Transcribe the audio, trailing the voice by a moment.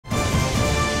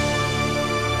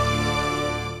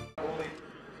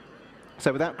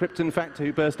So without Krypton Factor,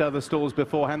 who burst out of the stalls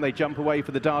beforehand, they jump away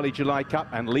for the Darley July Cup,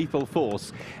 and Lethal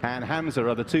Force and Hamza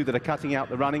are the two that are cutting out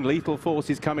the running. Lethal Force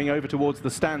is coming over towards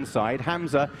the stand side.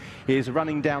 Hamza is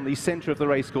running down the centre of the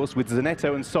racecourse with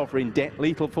Zanetto and Sovereign Debt.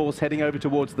 Lethal Force heading over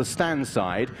towards the stand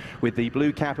side with the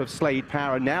blue cap of Slade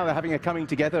Power. And now they're having a coming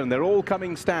together, and they're all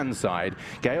coming stand side.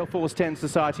 Gale Force 10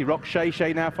 Society Rock.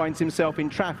 Shay now finds himself in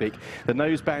traffic. The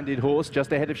nose-banded horse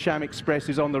just ahead of Sham Express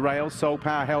is on the rails. Soul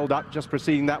Power held up. Just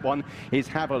preceding that one is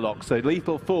Havelock. So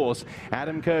Lethal Force,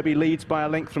 Adam Kirby leads by a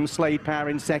length from Slade Power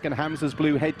in second. Hamza's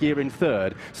blue headgear in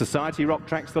third. Society Rock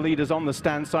tracks the leaders on the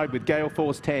stand side with Gale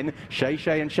Force 10. Shay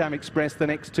and Sham Express the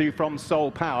next two from Soul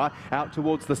Power. Out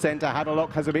towards the centre,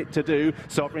 Havelock has a bit to do.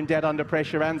 Sovereign Dead under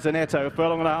pressure and Zanetto.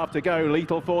 Furlong and a half to go.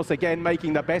 Lethal Force again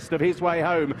making the best of his way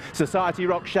home. Society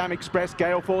Rock, Sham Express,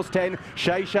 Gale Force 10.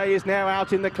 Shay is now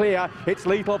out in the clear. It's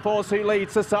Lethal Force who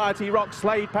leads. Society Rock,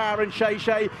 Slade Power and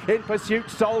Shay in pursuit.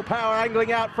 Soul Power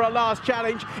angling out for a last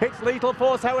challenge. It's Lethal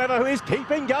Force, however, who is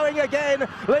keeping going again.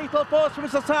 Lethal Force from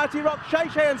Society Rock, Shay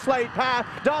and Slade Power.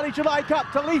 Darley July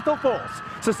Cup to Lethal Force.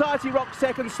 Society Rock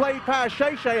second, Slade Power,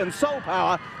 Shay and Soul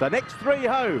Power, the next three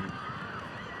home.